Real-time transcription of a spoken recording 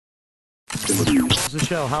The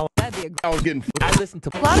show. How I was getting. I listen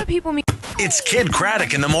to A lot of people mean It's Kid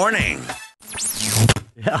Craddock in the morning.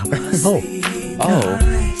 yeah.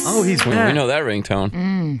 Oh, He's we know that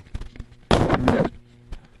ringtone.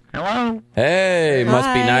 Hello? Hey,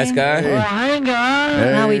 must be nice guy. Well, hey,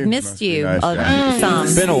 guys. how we've missed you.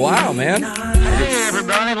 It's been a while, man. Hey,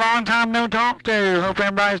 everybody. Long time no talk to. Hope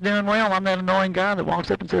everybody's doing well. I'm that annoying guy that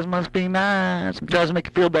walks up and says, must be nice. It doesn't make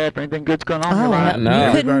you feel bad for anything good's going on in your life.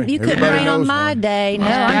 No. You couldn't Everybody rain on knows my one. day. No,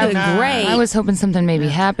 I'm doing great. I was hoping something maybe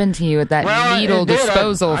happened to you at that needle it did.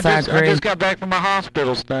 disposal I factory. just got back from my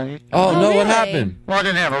hospital stay. Oh, no, really? what happened? Well, I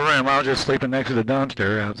didn't have a room. I was just sleeping next to the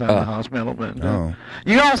dumpster outside the hospital. But Oh.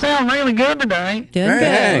 you all sound really good today. Doing Hey, good.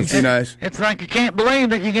 Thanks. be nice. It's like you can't believe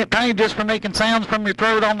that you get paid just for making sounds from your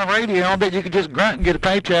throat on the radio. I bet you could just grunt and get a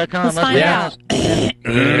paycheck, huh? Let's Must find be out. nice.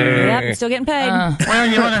 Yep, I'm still getting paid. Well,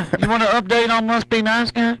 you wanna update on Must Be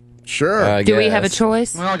Nice, guy? Sure. I Do we have a guess.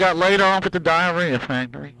 choice? Well, I got laid off at the diarrhea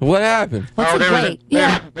factory. What happened? What's there was great?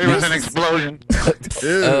 Yeah. there was an explosion.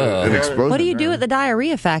 Ew, an explosion. What do you do at the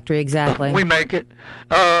diarrhea factory exactly? We make it.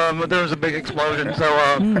 There was a big explosion, so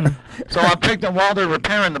I picked up while they're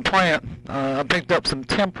repairing the plant. I picked up some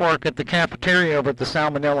temp work at the cafeteria over at the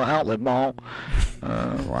Salmonella Outlet Mall.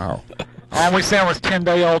 Wow. All we sell is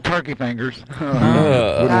 10-day-old turkey fingers.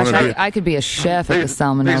 Gosh, I could be a chef at the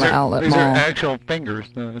Salmonella Outlet these Mall. are actual fingers,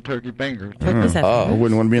 turkey fingers. Turkeys have I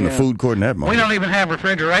wouldn't want to be in the food court in that We moment. don't even have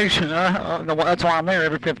refrigeration. That's why I'm there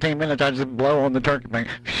every 15 minutes. I just blow on the turkey finger.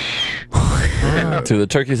 Do the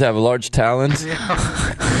turkeys have large talons?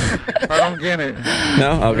 I don't get it.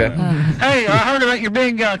 No? Okay. Hey, I heard about your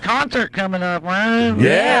big concert coming up, right?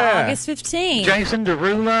 Yeah. August 15th. Jason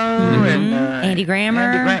Derulo and Andy Grammer.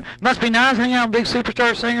 Andy Graham. Must be nice hanging out with big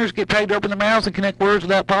superstar singers, get paid to open their mouths and connect words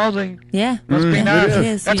without pausing. Yeah. Must be nice. It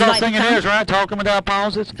is. That's Would you all like to singing come? is, right? Talking without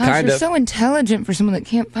pauses. Gosh, Kind you're of. so intelligent for someone that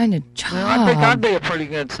can't find a job. Well, I think I'd be a pretty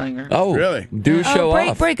good singer. Oh, Really? Do show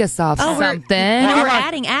break, off. break us off Oh, something. We're like-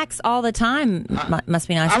 adding acts all the time. Must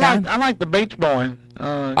be nice. I like the Beach Boys.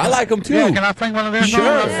 I like them too. Yeah, can I sing one of their Sure.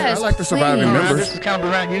 songs? Yes, I like the surviving please. All right, members. this is kind of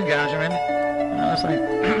around you guys. You ready? Let's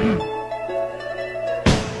sing.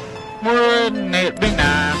 Wouldn't it be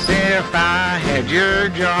nice if I had your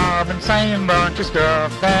job and same bunch of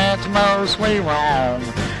stuff that's mostly wrong?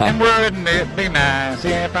 And wouldn't it be nice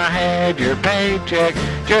if I had your paycheck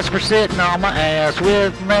just for sitting on my ass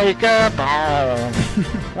with makeup on?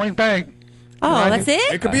 What do you think? Oh, that's it?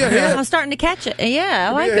 It could be a hit. I'm starting to catch it. Yeah,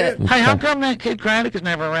 I like be a it. hit. Hey, how come that Kid Craddock is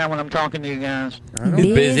never around when I'm talking to you guys?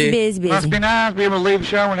 He's busy. busy. Must be nice to be able to leave the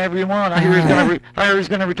show whenever you want. I hear he's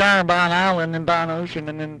gonna retire and buy an island and buy an ocean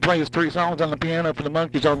and then play his 3 songs on the piano for the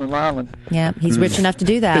monkeys on the island. Yeah, he's rich enough to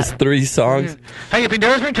do His that. 3 songs. Hey, if he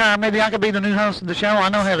does retire, maybe I could be the new host of the show. I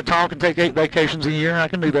know how to talk and take 8 vacations a year. I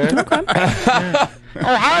can do that. Yeah.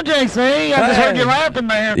 Oh, hi, JC. I just heard you laughing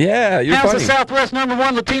there. Yeah, you're How's funny. the Southwest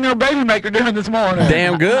 #1 Latino baby maker doing this morning?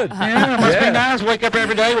 Damn good. Yeah, it must Yeah. be nice to wake up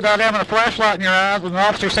every day without having a flashlight in your eyes with an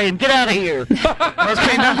officer saying, "Get out of here." Must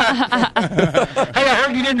be nice. Hey, I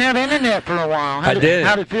heard you didn't have internet for a while. I did.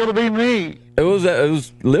 How'd it feel to be me? It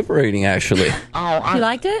was liberating, actually. Oh, You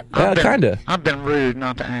liked it? Yeah, kinda. I've been rude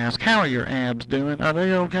not to ask. How are your abs doing? Are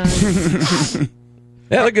they okay?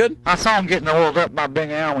 Yeah, they're good. I saw them getting oiled up by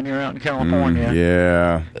Big Al when you were out in California.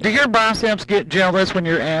 Yeah. Do your biceps get jealous when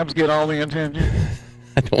your abs get all the attention?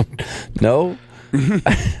 I don't know.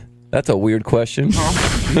 That's a weird question.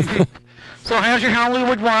 So how's your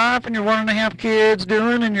Hollywood wife and your 1.5 kids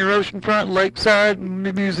doing in your oceanfront lakeside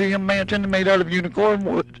museum mansion made out of unicorn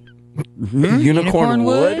wood? Unicorn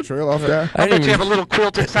wood? Trail off guy. I bet you have a little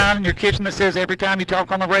quilted sign in your kitchen that says every time you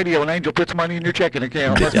talk on the radio, an angel puts money in your checking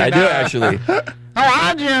account. Must be I do, nice. actually. Oh,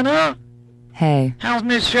 hi, Jenna. Hey. How's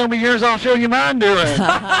Miss Show Me Yours, I'll Show You Mine doing?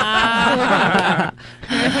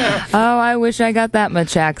 Oh, I wish I got that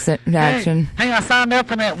much action. Hey, I signed up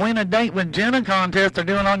for that Win a Date with Jenna contest they're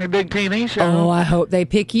doing on your big TV show. Oh, I hope they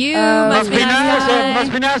pick you. Must be nice.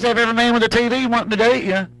 Must be nice to have every man with a TV wanting to date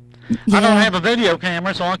you. I don't have a video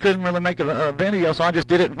camera, so I couldn't really make a video, so I just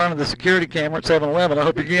did it in front of the security camera at 7-Eleven. I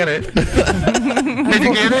hope you get it. Did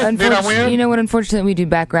you get it? Did I win? You know what? Unfortunately, we do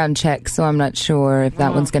background checks, so I'm not sure if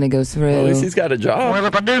that one's going to go through. At least he's got a job. Well,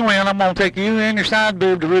 if I do win, I'm going to take you and your side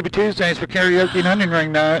boob to Ruby Tuesdays for karaoke and onion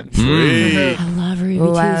ring night. Sweet. I love Ruby Wow.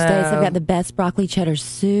 Tuesdays. I've got the best broccoli cheddar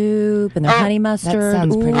soup and their honey mustard.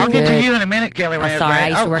 sounds pretty I'll get to good. you in a minute, Kelly. I'm sorry, I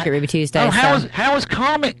used to work at Ruby Tuesdays. Oh, how so. was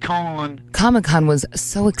Comic-Con? Comic-Con was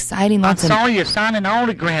so exciting. I Lots of saw you signing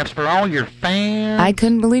autographs for all your fans. I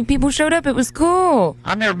couldn't believe people showed up. It was cool.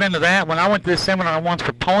 I've never been to that one. I went to this seminar once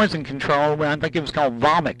for poison control. I think it was called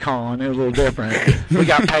Vomit Con. It was a little different. We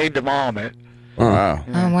got paid to vomit. Wow.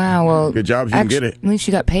 Oh, wow. Well, Good job you can get it. At least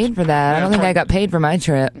you got paid for that. I don't think I got paid for my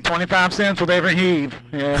trip. 25 cents with every heave.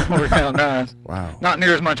 Yeah, worked out nice. Wow. Not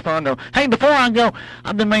near as much fun, though. Hey, before I go,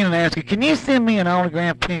 I've been meaning to ask you, can you send me an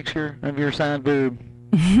autographed picture of your side boob?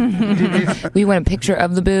 You want a picture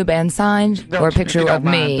of the boob and signed, or a Don't- if picture you don't of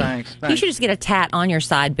mind, me? Thanks. You should just get a tat on your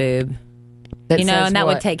side boob. That You know, says and that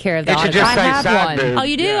what? would take care of the It should autograph. just say I have side one. boob. Oh,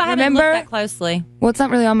 you do? I haven't Remember? looked that closely. Well, it's not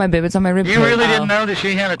really on my boob. It's on my rib You cage. really didn't know that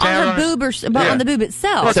she had a On tat her on boob, but Yeah. on the boob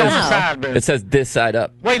itself. What's on the No. side boob? It says this side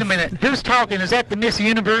up. Wait a minute. Who's talking? Is that the Miss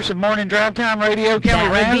Universe of Morning Drive Time Radio, Kelly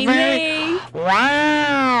That would be Raspberry? me.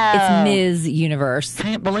 Wow. It's Ms. Universe.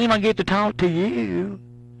 Can't believe I get to talk to you.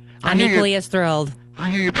 I'm hear you- equally as thrilled. I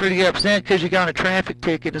hear you're pretty upset because you got a traffic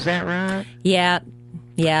ticket. Is that right? Yeah.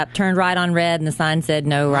 Yeah. Turned right on red, and the sign said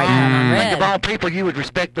no right turn on Think of red. all people, you would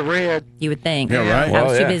respect the red. You would think. Yeah, right. I was Well,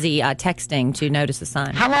 too yeah. busy texting to notice the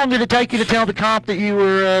sign. How long did it take you to tell the cop that you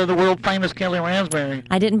were the world famous Kelly Raspberry?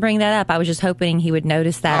 I didn't bring that up. I was just hoping he would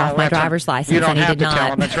notice that off my that's driver's license, You don't and he have did to tell him.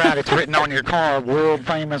 not. That's right. It's written on your car, world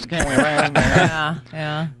famous Kelly Raspberry. Yeah.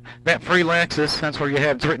 Yeah. That free Lexus, that's where you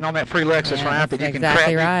have it's written on that free Lexus, Yeah, right? that's That you can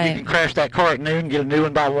exactly crash, right. you can crash that car at noon and get a new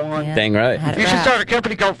one by one. Yeah. Dang right. I had it You should wrapped. start a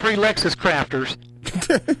company called Free Lexus Crafters.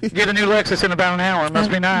 Get a new Lexus in about an hour. It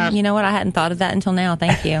must be nice. You know what? I hadn't thought of that until now.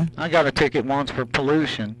 Thank you. I got a ticket once for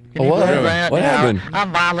pollution. Can Oh, you what? believe that? What Yeah, happened? I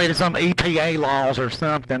violated some EPA laws or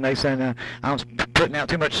something. They said I was putting out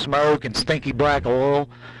too much smoke and stinky black oil.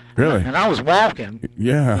 Really? And I was walking.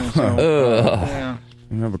 Yeah. Ugh. Yeah,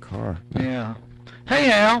 I have a car. yeah. Hey,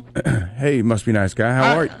 Al. Hey, must be nice guy.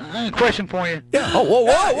 How are you? I have a question for you. Oh, whoa,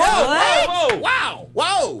 whoa, whoa, whoa,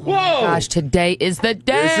 Whoa! whoa. Gosh, today is the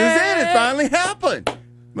day. This is it. It finally happened.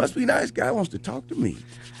 Must be nice guy wants to talk to me.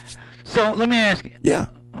 So let me ask you. Yeah.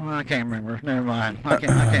 Oh, I can't remember. Never mind. I can't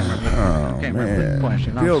remember. I can't remember the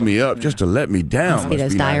question. I'm Fill so- me up just to let me down. Must be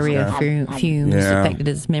those nice diarrhea guy. fumes Yeah. affected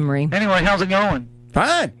his memory. Anyway, how's it going?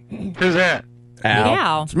 Fine. Who's that? Ow.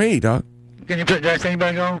 Yeah. It's me, Doc. Can you put Jackson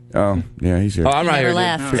anybody on? Oh, yeah, he's here. Oh, I'm right Never here.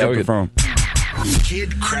 left. dude. Pick Yeah, up we're the good. phone.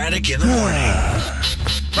 Kid Craddock in the morning.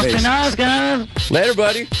 Must be nice, guys. Later,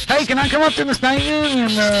 buddy. Hey, can I come up to the station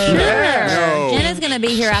and No. Jenna's going to be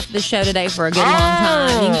here after the show today for a good long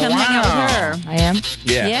time. You can come hang out with her. I am.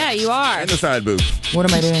 Yeah. Yeah, you are. In the side boob. What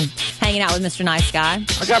am I doing? Hanging out with Mr. Nice Guy. I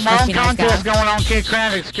got my Must own be nice contest guy. going on. Kid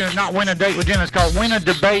Craddock's gonna not win a date with Jenna. It's called Win a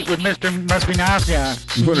Debate with Mr. Must Be Nice Guy.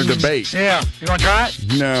 Put a debate. Yeah, you wanna try it?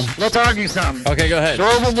 No. Let's argue something. Okay, go ahead.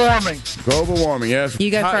 Global warming. Global warming, yes. You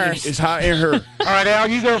go Hot in- first. It's hot in her. All right, Al,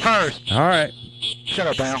 you go first. All right. Shut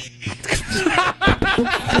up, Al.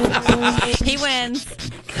 He wins. Hate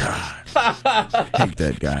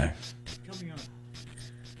that guy.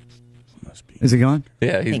 Must be. Is he gone?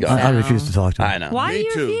 Yeah, he's Think gone. so. I refuse to talk to him. I know. Why do Me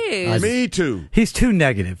you too. refuse? Me too. He's too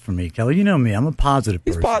negative for me, Kelly. You know me. I'm a positive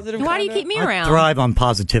He's person. positive. Why do you keep me I around? thrive on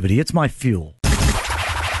positivity. It's my fuel.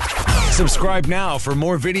 Subscribe now for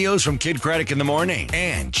more videos from Kid Craddock in the morning.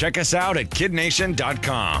 And check us out at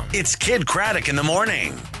kidnation.com. It's Kid Craddock in the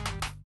morning.